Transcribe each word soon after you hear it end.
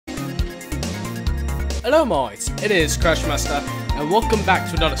Hello mates, it is Crashmaster and welcome back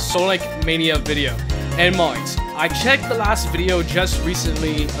to another Sonic Mania video. And mates, I checked the last video just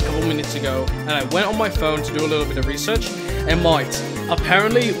recently, a couple minutes ago, and I went on my phone to do a little bit of research. And mates,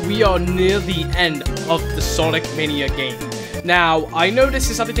 apparently we are near the end of the Sonic Mania game. Now, I know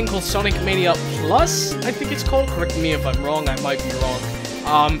this is something called Sonic Mania Plus, I think it's called, correct me if I'm wrong, I might be wrong.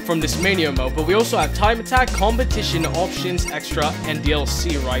 From this Mania mode, but we also have time attack, competition, options, extra, and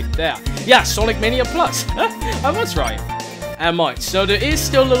DLC right there. Yeah, Sonic Mania Plus. I was right. And mates, so there is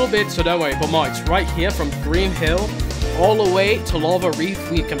still a little bit, so don't worry, but mates, right here from Green Hill all the way to Lava Reef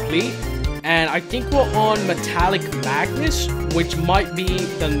we complete, and I think we're on Metallic Magnus, which might be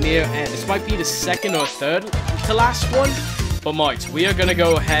the near end. This might be the second or third to last one. But mates, we are gonna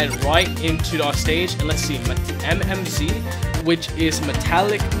go ahead right into our stage, and let's see, MMZ, which is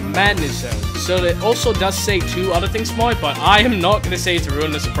Metallic Madness Zone. So it also does say two other things, mate, but I am not gonna say it to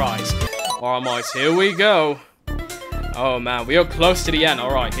ruin the surprise. Alright, mates, here we go. Oh man, we are close to the end.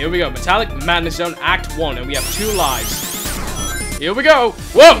 Alright, here we go. Metallic Madness Zone Act 1, and we have 2 lives. Here we go.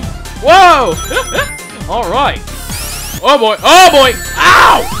 Whoa! Whoa! Alright. Oh boy! Oh boy!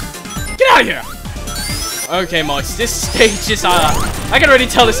 Ow! Get out of here! Okay, mates, this stage is, I can already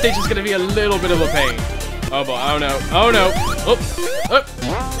tell this stage is gonna be a little bit of a pain. Oh boy, oh no, oh no,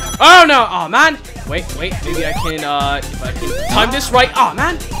 oh no, oh man. Wait, maybe I can, if I can time this right. Oh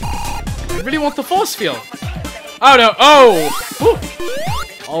man, I really want the force field. Oh no, oh.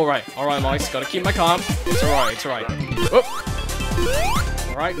 Alright, mates, gotta keep my calm. It's alright.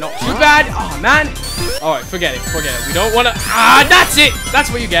 Alright, not too bad. Oh man. Alright, forget it. We don't wanna, that's it. That's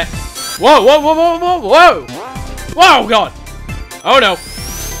what you get. Whoa! Whoa, God! Oh no!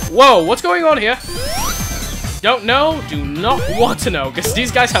 Whoa, what's going on here? Don't know, do not want to know, because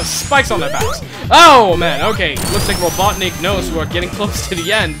these guys have spikes on their backs. Oh man, okay. Looks like Robotnik knows we're getting close to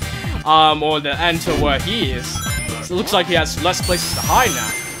the end. Or the end to where he is. So it looks like he has less places to hide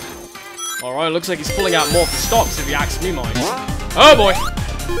now. Alright, looks like he's pulling out more of the stops, if you ask me, mine. Oh boy!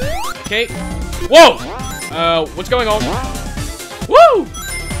 Okay. Whoa! What's going on? Woo!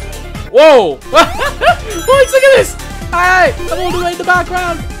 Whoa! Boys, look at this! Hey! I'm all the way in the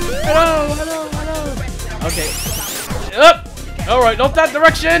background! I know! Okay. Up! Alright, not that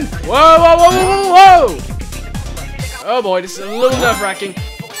direction! Whoa! Oh boy, this is a little nerve-wracking.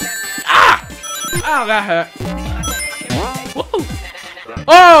 Ah! Ow, that hurt. Whoa!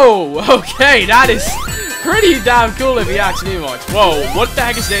 Oh! Okay, that is pretty damn cool if you ask me much. Whoa, what the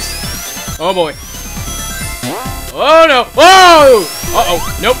heck is this? Oh boy. Oh no! Whoa! Uh-oh.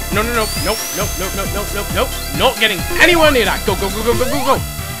 Nope. No. Not getting anywhere near that. Go.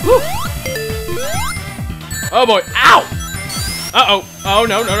 Woo. Oh boy. Ow! Uh-oh. Oh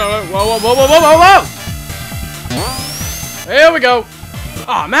no. Whoa. Here we go.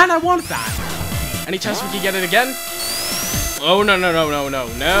 Oh man, I want that. Any chance we can get it again? Oh no. No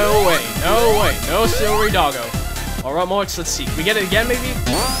way. No silvery doggo. Alright, Marks, let's see. Can we get it again maybe?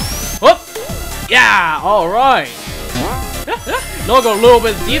 Whoop! Yeah! Alright. Now I got a little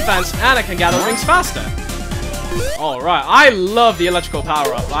bit of defense, and I can gather rings faster. Alright, I love the electrical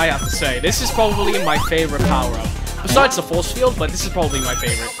power-up, I have to say. This is probably my favorite power-up. Besides the force field, but this is probably my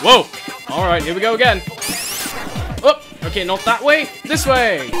favorite. Whoa! Alright, here we go again. Oh, okay, not that way. This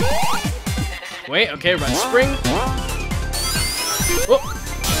way! Wait, okay, red spring. Oh.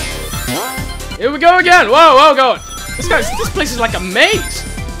 Here we go again! Whoa, God! This place is like a maze!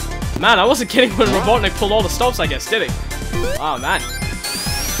 Man, I wasn't kidding when Robotnik pulled all the stops, I guess, did he? Oh, man.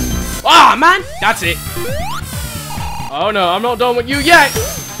 Oh, man! That's it. Oh, no, I'm not done with you yet.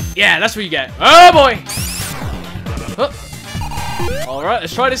 Yeah, that's what you get. Oh, boy. Alright,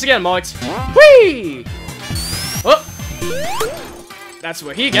 let's try this again, mates. Whee! That's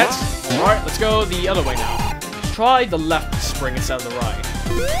what he gets. Alright, let's go the other way now. Let's try the left spring instead of the right.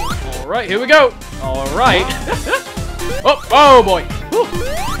 Alright, here we go. Alright. Oh, boy.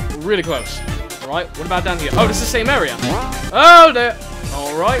 Really close. Alright, what about down here? Oh, this is the same area. Oh, there.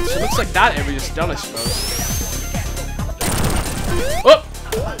 Alright, so it looks like that area is done, I suppose. Oh!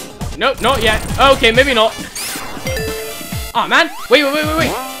 Nope, not yet. Okay, maybe not. Oh, man. Wait.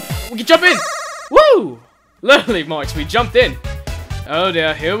 We can jump in. Woo! Literally, Marks, we jumped in. Oh,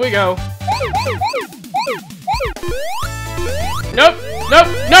 dear. Here we go. Nope. No.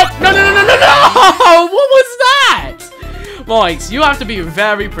 What was that? Boys, you have to be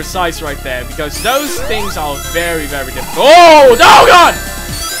very precise right there, because those things are very, very difficult. Oh, no, God!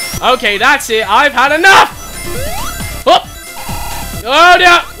 Okay, that's it. I've had enough! Whoop! Oh,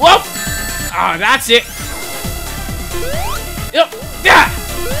 no! Whoop! Oh, that's it. Yep. Yeah!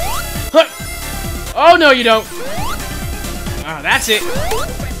 Oh, no, you don't. Oh, that's it.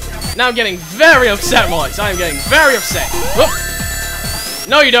 Now I'm getting very upset, boys. I am getting very upset. Whoop.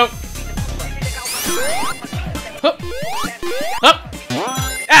 No, you don't. Hup. Hup.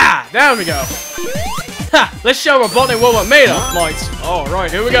 Ah, there we go. Ha, let's show Robotnik what we're made of, mates.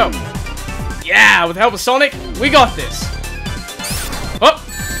 Alright, here we go. Yeah, with the help of Sonic, we got this. Hup.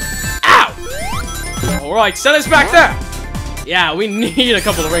 Ow. Alright, send us back there. Yeah, we need a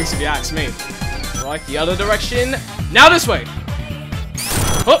couple of rings if you ask me. Right, the other direction. Now this way.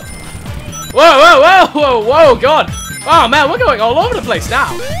 Hup. Whoa, whoa, whoa, whoa, whoa, God. Oh, man, we're going all over the place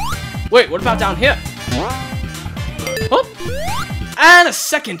now. Wait, what about down here? Hup. And a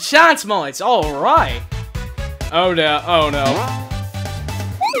second chance, mates. Alright. Oh, no. Oh, no.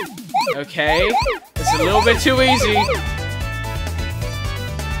 Okay. It's a little bit too easy.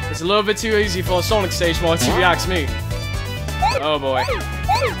 It's a little bit too easy for a Sonic stage, mates, if you ask me. Oh, boy.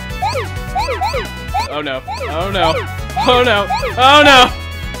 Oh, no. Oh, no. Oh, no. Oh, no.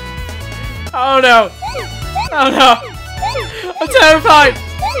 Oh, no. Oh, no. I'm terrified.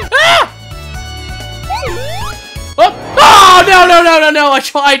 Ah! Oh, no, no, no, no, no. I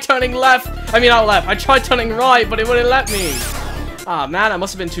tried turning left. I mean, not left. I tried turning right, but it wouldn't let me. Ah, man, I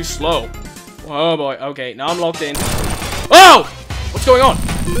must have been too slow. Oh, boy. Okay, now I'm locked in. Oh! What's going on?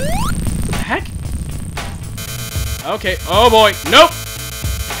 What the heck? Okay. Oh, boy. Nope.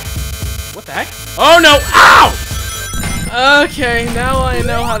 What the heck? Oh, no. Ow! Okay, now I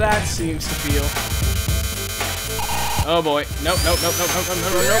know how that seems to feel. Oh, boy. Nope, nope, nope, nope, nope, nope,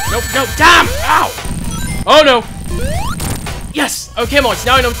 nope, nope, nope, nope. Damn! Ow! Oh, no. Yes! Okay, Mods,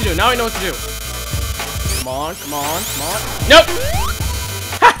 now I know what to do. Now I know what to do. Come on, come on, come on. Nope!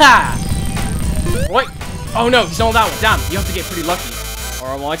 Haha! Wait. Oh, no, he's not that one. Damn, you have to get pretty lucky.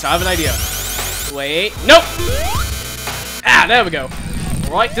 Alright, Mods, I have an idea. Wait. Nope! Ah, there we go.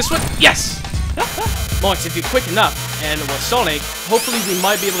 Alright, this one. Yes! Mods, if you're quick enough, and with Sonic, hopefully we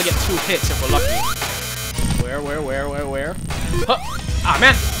might be able to get 2 hits if we're lucky. Where? Huh. Ah,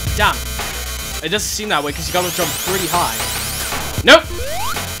 man! Damn. It doesn't seem that way because you gotta jump pretty high. Nope!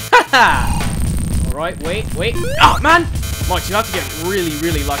 Haha! Alright, wait. Oh, man! Mike, you have to get really,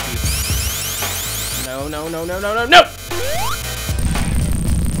 really lucky. No.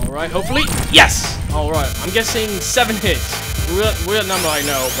 Alright, hopefully. Yes! Alright, I'm guessing 7 hits. Weird number, I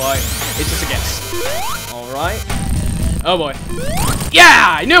know, but it's just a guess. Alright. Oh, boy.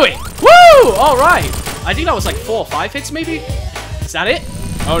 Yeah! I knew it! Woo! Alright! I think that was like 4 or 5 hits, maybe? Is that it?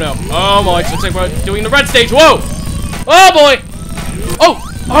 Oh, no. Oh, my. Looks like we're doing the red stage. Whoa! Oh, boy! Oh!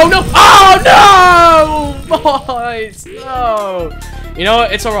 Oh, no! Oh, no! Boys! No! You know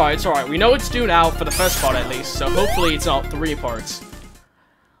what? It's alright. It's alright. We know it's due now for the first part, at least. So, hopefully, it's not 3 parts.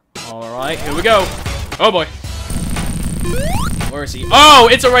 Alright. Here we go. Oh, boy. Where is he? Oh!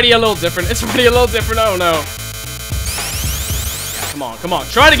 It's already a little different. It's already a little different. Oh, no. Yeah, come on. Come on.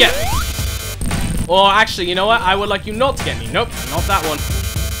 Try to get me. Or actually, you know what? I would like you not to get me. Nope, not that one.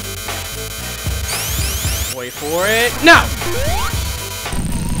 Wait for it. Now!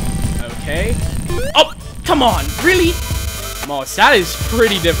 Okay. Oh, come on. Really? Mods, that is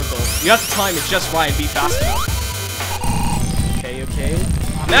pretty difficult. You have to time it just right and be fast enough. Okay.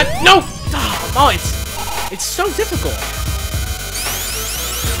 Oh, man, no! Oh, it's so difficult.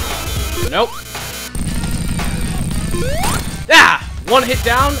 Nope. Ah! 1 hit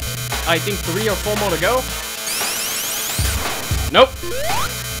down. I think 3 or 4 more to go. Nope.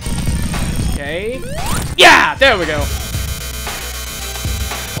 Okay. Yeah! There we go.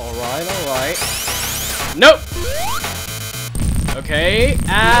 Alright. Nope. Okay.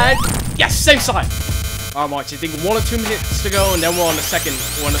 And yes, same side. Alright, I think 1 or 2 minutes to go, and then we're on the second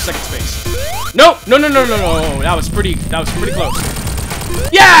space. Nope. No. That was pretty close.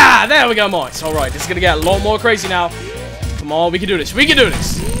 Yeah! There we go, Mods. Alright, this is gonna get a lot more crazy now. Come on, we can do this.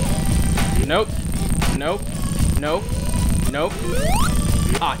 Nope.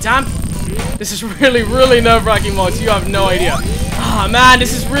 Ah, damn. This is really, really nerve-wracking, Mods. You have no idea. Ah, man,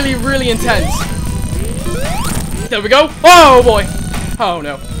 this is really, really intense. There we go. Oh, boy. Oh,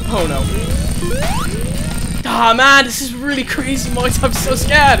 no. Ah, man, this is really crazy, Mods. I'm so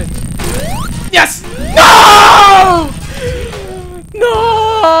scared. Yes! No!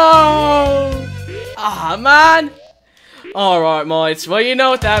 Ah, man. Alright, Mods. Well, you know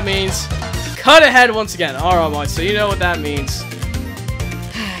what that means. Cut ahead once again. Alright, Mods. So you know what that means.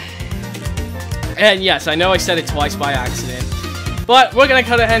 And yes, I know I said it twice by accident. But we're gonna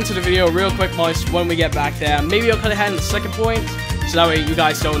cut ahead to the video real quick, Mods, when we get back there. Maybe I'll cut ahead in the second point, so that way you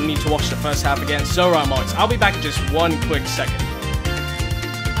guys don't need to watch the first half again. So, right, Mods, I'll be back in just 1 quick second.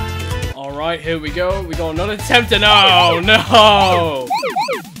 Alright, here we go. We got another attempt and no!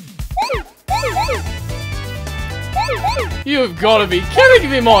 You've got to be kidding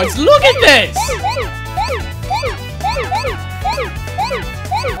me, Mods. Look at this.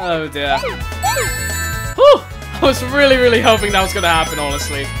 Oh, dear. Whew. I was really hoping that was going to happen,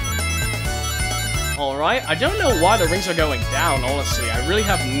 honestly. Alright, I don't know why the rings are going down, honestly. I really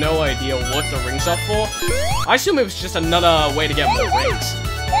have no idea what the rings are for. I assume it was just another way to get more rings.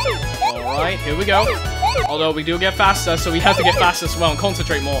 Alright, here we go. Although we do get faster, so we have to get faster as well and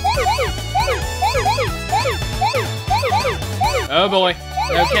concentrate more. Oh boy.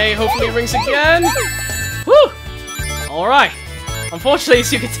 Okay, hopefully it rings again. Woo! Alright. Unfortunately,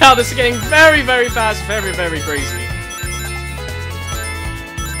 as you can tell, this is getting very fast, very crazy.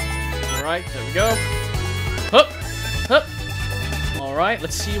 Alright, there we go. Hup! Hup! Alright,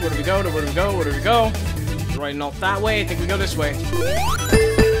 let's see, where do we go, where do we go, where do we go? Right, not that way, I think we go this way.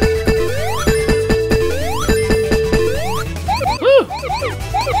 Woo!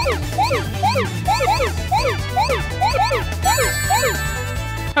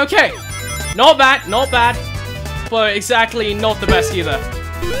 Okay, not bad, but exactly not the best either.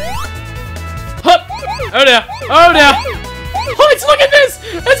 Hup! Oh dear, oh dear! What? Look at this!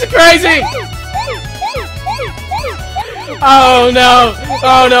 That's crazy! Oh no!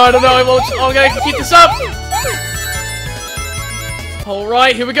 Oh no, I don't know, I'm gonna keep this up!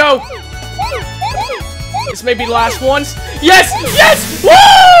 Alright, here we go! This may be the last ones. Yes! Yes! Woo!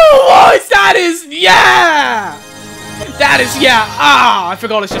 Boys, that is... Yeah! That is... Yeah! Ah! I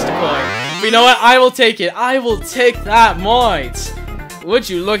forgot it's just a coin. But you know what? I will take it. I will take that, mods. Would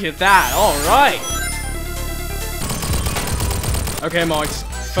you look at that? Alright. Okay, mods.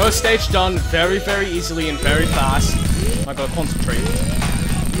 First stage done very easily and very fast. I gotta concentrate.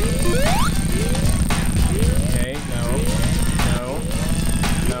 Okay,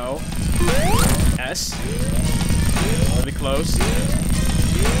 no. S. Really close.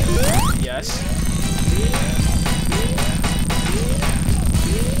 Yes.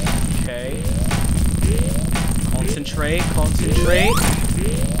 Okay. Concentrate.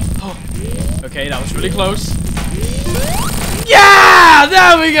 Oh. Okay, that was really close. Yeah!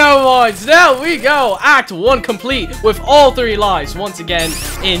 There we go, boys! There we go! Act 1 complete with all 3 lives once again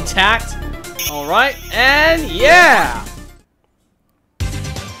intact. Alright, and yeah!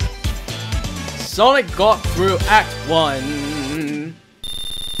 Sonic got through Act 1.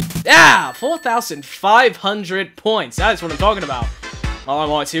 Yeah! 4,500 points. That is what I'm talking about. Alright,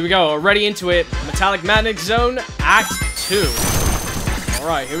 boys, here we go. Already into it. Metallic Magnet Zone, Act 2.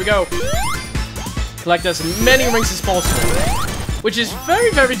 Alright, here we go. Collect as many rings as possible, which is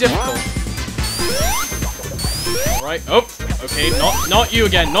very difficult. Alright, oh, okay, not you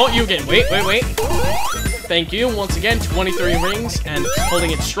again, wait. Thank you, once again, 23 rings, and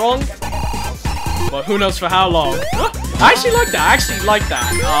holding it strong. But who knows for how long. I actually like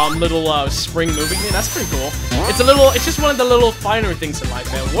that, little, spring moving thing, that's pretty cool. It's just one of the little finer things in life,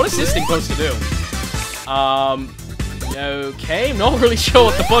 man. What is this thing supposed to do? Okay, I'm not really sure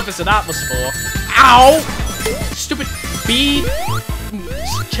what the purpose of that was for. Ow! Stupid bead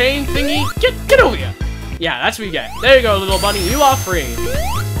chain thingy. Get over here. Yeah, that's what you get. There you go, little bunny. You are free.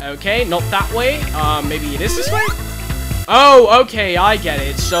 Okay, not that way. Maybe it is this way? Oh, okay, I get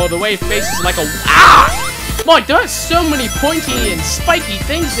it. So the way it faces like a... Ah! My, there's so many pointy and spiky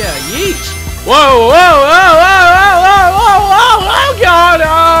things there. Yeesh. Whoa, oh god,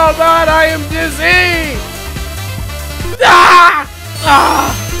 oh man, I am dizzy. Ah!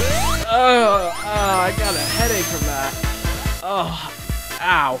 Ah! I got a headache from that. Oh,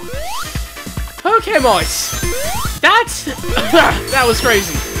 ow. Okay, boys. That was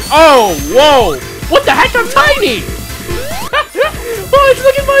crazy. Oh, whoa. What the heck? I'm tiny. Boys,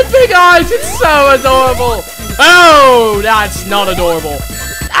 look at my big eyes. It's so adorable. Oh, that's not adorable.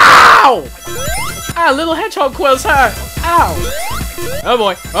 Ow! Ah, little hedgehog quills hurt. Ow. Oh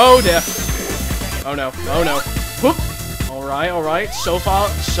boy. Oh dear. Oh no. Whoop. Alright. So far,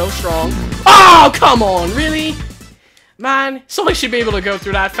 so strong. Oh, come on, really? Man, somebody should be able to go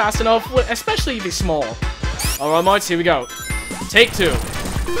through that fast enough, especially if he's small. Alright, mods, here we go. Take 2.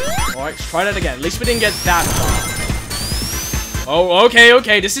 Alright, let's try that again. At least we didn't get that far. Oh,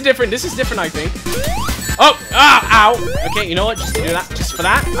 okay. This is different, I think. Oh, ow. Okay, you know what? Just to do that, just for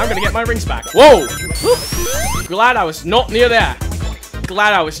that, I'm gonna get my rings back. Whoa! Whew. Glad I was not near there.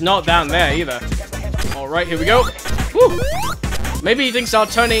 Glad I was not down there either. Alright, here we go. Whew. Maybe things are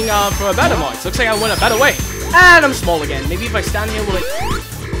turning for a better mod. Looks like I went a better way. And I'm small again. Maybe if I stand here, will it...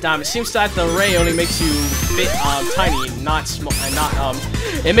 Damn, it seems that the ray only makes you tiny, not small,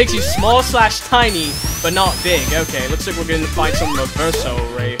 it makes you small / tiny, but not big. Okay, looks like we're gonna find some reverso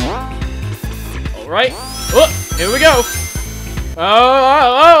ray. Alright. Oh, here we go.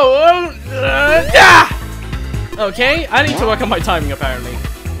 Okay, I need to work on my timing apparently.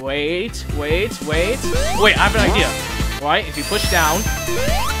 Wait. Wait, I have an idea. Right, if you push down.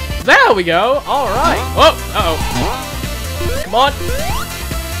 There we go. Alright. Oh, uh-oh. Come on.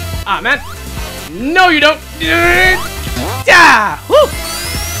 Ah, man. No, you don't. Yeah! Woo!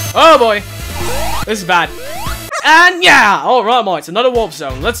 Oh, boy. This is bad. And yeah! Alright, Mike. It's another warp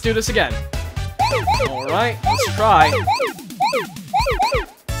zone. Let's do this again. Alright, let's try.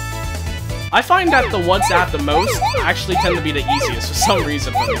 I find that the ones that have the most actually tend to be the easiest for some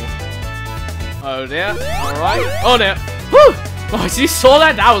reason for me. Oh, there. Alright. Oh, there. Woo! Oh, you saw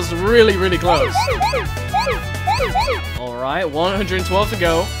that? That was really, really close. Alright, 112 to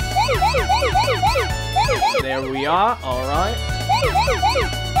go. There we are. Alright.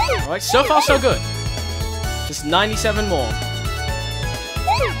 Alright, so far so good. Just 97 more.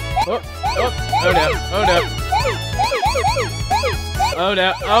 Oh, no. Oh,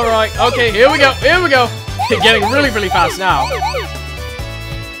 no. Alright, okay, here we go. Getting really, really fast now.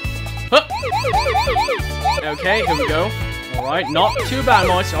 Huh. Okay, here we go. Alright, not too bad,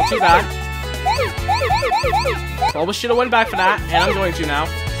 Moist, not too bad. Probably should have went back for that, and I'm going to now.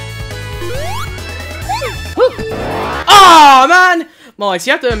 Oh man! Moist,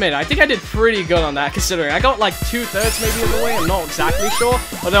 you have to admit, I think I did pretty good on that, considering I got like 2/3 maybe of the way, I'm not exactly sure.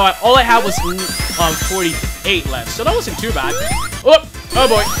 Although all I had was 48 left, so that wasn't too bad. Oh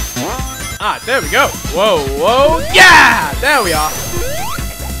boy. Ah, there we go. Whoa, yeah! There we are.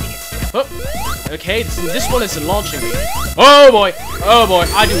 Oh, okay, this one isn't launching me. Oh boy,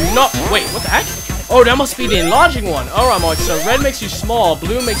 I do not. Wait, what the heck? Oh, that must be the enlarging one. Alright, Moist, so red makes you small,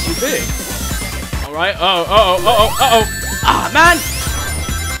 blue makes you big. Alright, ah, man!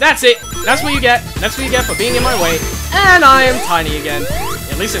 That's it. That's what you get. That's what you get for being in my way. And I am tiny again.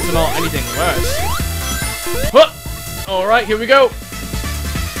 At least it's not anything worse. Alright, here we go.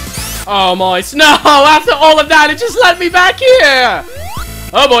 Oh, Moist. No! After all of that, it just let me back here!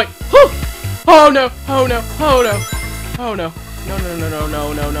 Oh, boy. Whew. Oh, no. Oh, no. Oh, no. Oh,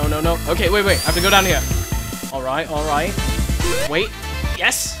 no. No. Okay, wait. I have to go down here. Alright. Wait.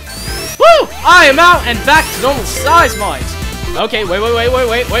 Yes! Woo! I am out and back to normal size, Moist. Okay,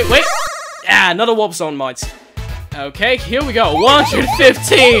 wait. Yeah, another warp zone, Moist. Okay, here we go.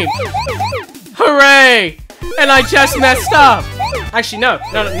 115! Hooray! And I just messed up! Actually, no,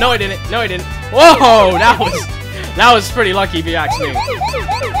 I didn't. Whoa, that was pretty lucky if you ask me.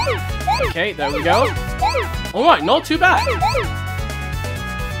 Okay, there we go. Alright, not too bad.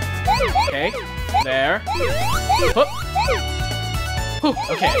 Okay, there.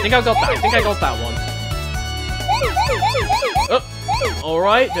 Okay, I think I got that one.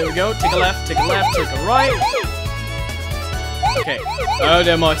 Alright, there we go. Take a left, take a right. Okay. Oh,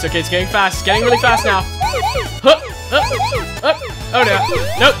 there, Moist. Okay, it's getting fast. It's getting really fast now. Oh, there.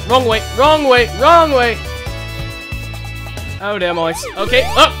 Nope, wrong way. Oh, there, Moist. Okay,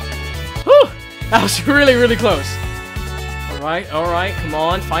 Whew. That was really, really close. Alright, come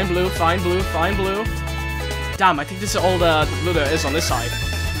on. Find blue. Damn, I think this is all the blue there is on this side.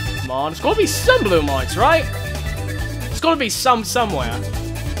 Come on, it's gotta be some blue, Moist, right? It's gotta be somewhere.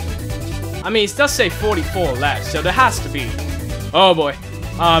 I mean, it does say 44 left, so there has to be. Oh boy.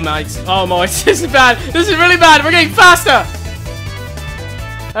 Oh, Moist. This is bad. This is really bad. We're getting faster.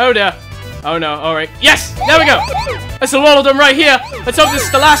 Oh dear. Oh no. Alright. Yes! There we go. There's a lot of them right here. Let's hope this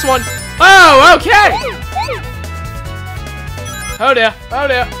is the last one. Oh, okay. Oh dear. Oh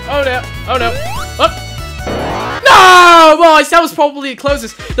no. No, boys, that was probably the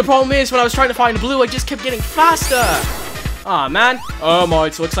closest. The problem is, when I was trying to find blue, I just kept getting faster. Aw, man. Oh,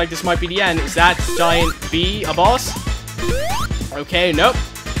 Moist, looks like this might be the end. Is that giant bee a boss? Okay, nope.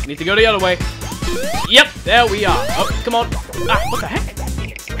 Need to go the other way. Yep, there we are. Oh, come on. Ah, what the heck?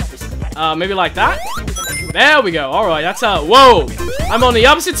 Maybe like that? There we go. Alright, that's whoa! I'm on the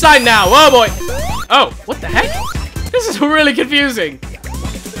opposite side now. Whoa, boy! Oh, what the heck? This is really confusing.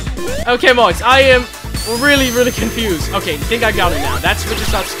 Okay, Moist, I am really, really confused. Okay, I think I got it now. That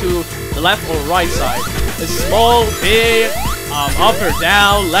switches us to the left or right side. A small, big, up or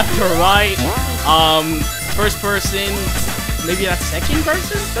down, left or right, first person, maybe that's second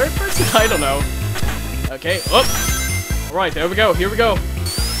person? Third person? I don't know. Okay, Alright, there we go. Here we go.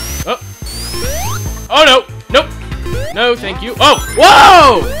 Oh, no. Nope. No, thank you. Oh,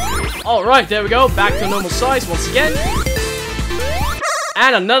 whoa! Alright, there we go. Back to normal size once again.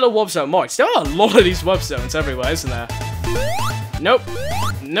 And another warp zone. Moist. There are a lot of these warp zones everywhere, isn't there? Nope.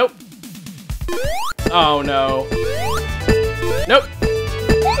 Oh, no. Nope.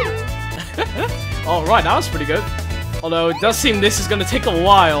 Alright, that was pretty good. Although, it does seem this is going to take a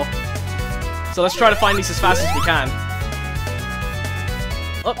while. So let's try to find these as fast as we can.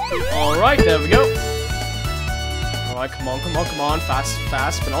 Alright, there we go. Alright, come on, come on, come on. Fast,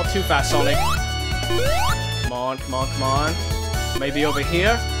 fast, but not too fast, Sonic. Come on, come on, come on. Maybe over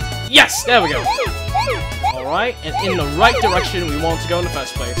here. Yes! There we go. Alright, and in the right direction we want to go in the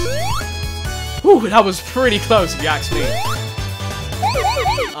first place. Whew, that was pretty close if you ask me.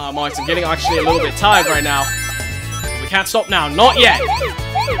 Mites, I'm getting actually a little bit tired right now. We can't stop now. Not yet!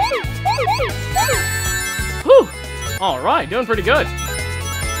 Whew! Alright, doing pretty good.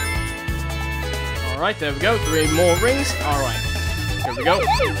 Alright, there we go. 3 more rings. Alright. Here we go.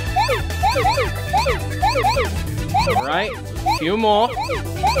 Alright. A few more.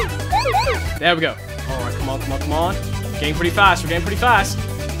 There we go. Alright, come on, come on, come on. We're getting pretty fast. We're getting pretty fast.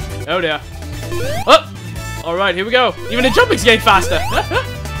 Oh dear. Oh! Alright, here we go. Even the jumping's getting faster.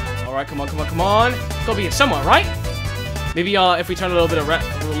 Alright, come on, come on, come on. It's gotta be here somewhere, right? Maybe if we turn a little bit of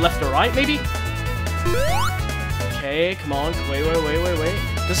left or right, maybe? Okay, come on. Wait, wait, wait, wait, wait.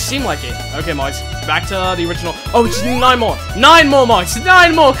 Doesn't seem like it. Okay, Mites. Back to the original. Oh, we just need 9 more. 9 more, Mites.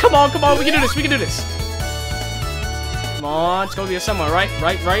 9 more. Come on, come on. We can do this. We can do this. Come on. It's gotta be here somewhere, right?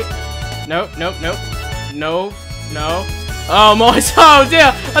 Right, right. Nope, nope, nope. No, no. Oh, Mites. Oh,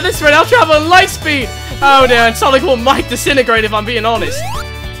 dear. At this rate, I'll travel at light speed. Oh, dear. And Sonic will might disintegrate if I'm being honest.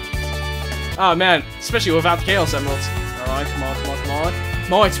 Oh, man. Especially without the Chaos Emeralds. Alright, come on, come on, come on.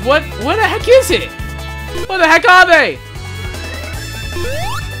 Mites, what the heck is it? What the heck are they?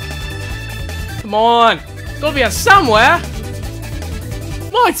 Come on. Gotta be here somewhere.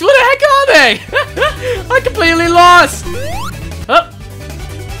 Mites, what the heck are they? I'm completely lost. Oh.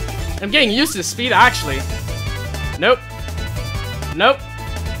 I'm getting used to the speed, actually. Nope. Nope.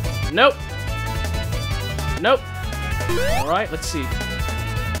 Nope. Nope. Alright, let's see.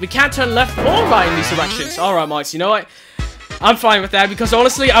 We can't turn left or right in these directions. Alright, Mites, you know what? I'm fine with that because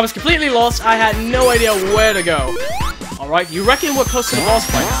honestly, I was completely lost. I had no idea where to go. Alright, you reckon we're close to the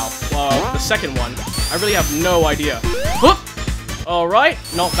boss by now? Well, the second one. I really have no idea. Whoop! Alright,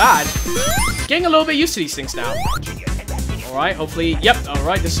 not bad. Getting a little bit used to these things now. Alright, hopefully. Yep,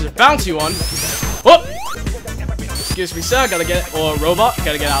 alright, this is a bouncy one. Whoop! Excuse me, sir. Gotta get. Or robot.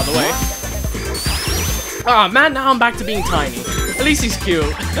 Gotta get out of the way. Ah, man, now I'm back to being tiny. At least he's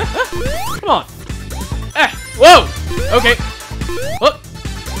cute. Come on. Whoa! Okay. Up!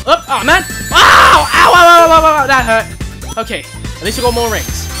 Up! Oh, man! Ow! Ow! Ow! Ow! Ow! Ow! That hurt. Okay. At least we got more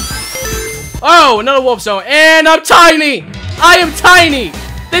rings. Oh, another warp zone. And I'm tiny! I am tiny!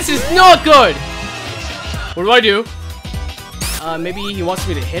 This is not good! What do I do? Maybe he wants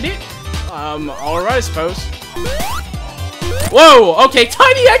me to hit it? Alright, I suppose. Whoa! Okay,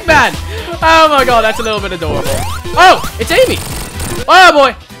 tiny Eggman! Oh my god, that's a little bit adorable. Oh! It's Amy! Oh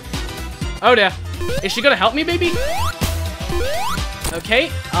boy! Oh dear. Is she gonna help me, baby?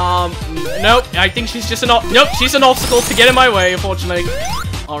 Okay, nope, I think she's just nope, she's an obstacle to get in my way, unfortunately.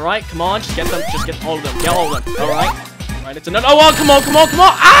 Alright, come on, just get them, just get all of them, get all of them, alright. Alright, it's another, oh, come on, come on, come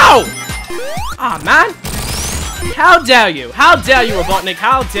on, ow! Ah, man! How dare you, Robotnik,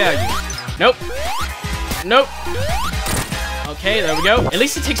 how dare you? Nope. Nope. Okay, there we go. At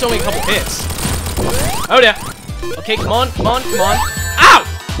least it takes only a couple hits. Oh, dear. Okay, come on, come on, come on. Ow!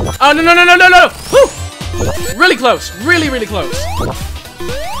 Oh, no, no, no, no, no, no! Woo! Really close. Really, really close.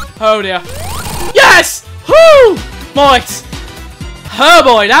 Oh, dear. Yes! Woo! Mites! Oh,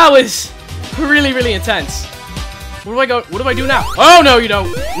 boy, that was really, really intense. Where do I go? What do I do now? Oh, no, you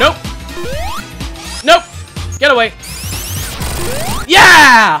don't. Nope. Nope. Get away.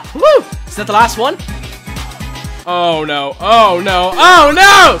 Yeah! Woo! Is that the last one? Oh, no. Oh, no. Oh,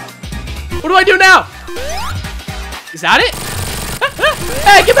 no! What do I do now? Is that it?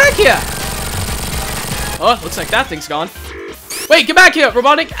 Hey, get back here! Oh, looks like that thing's gone. Wait, get back here,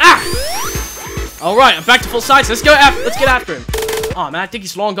 Robotnik! Ah! Alright, I'm back to full size. Let's go. Let's get after him. Oh man, I think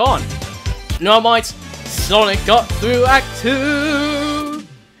he's long gone. No, Mites. Sonic got through Act 2.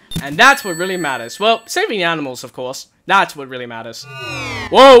 And that's what really matters. Well, saving the animals, of course. That's what really matters.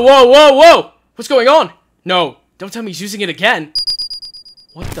 Whoa, whoa, whoa, whoa! What's going on? No, don't tell me he's using it again.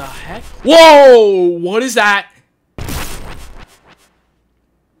 What the heck? Whoa! What is that?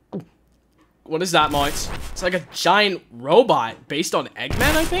 What is that, Mites? It's like a giant robot based on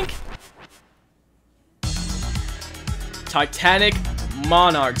Eggman, I think? Titanic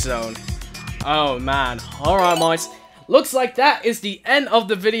Monarch Zone. Oh, man. Alright, Mites. Looks like that is the end of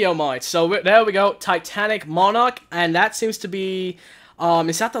the video, Mites. So, there we go. Titanic Monarch. And that seems to be...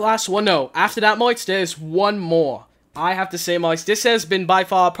 is that the last one? No. After that, Mites, there's one more. I have to say, Mites, this has been by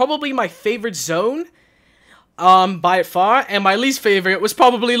far probably my favorite zone. By far, and my least favorite was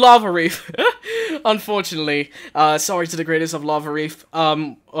probably Lava Reef. Unfortunately, sorry to the creators of Lava Reef,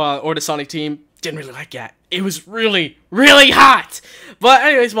 or the Sonic team, didn't really like that. it was really, really hot. But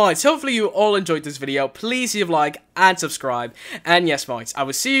anyways, mates, hopefully you all enjoyed this video. Please leave a like and subscribe. And yes, mates, I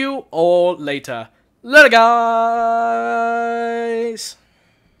will see you all later. Later, guys.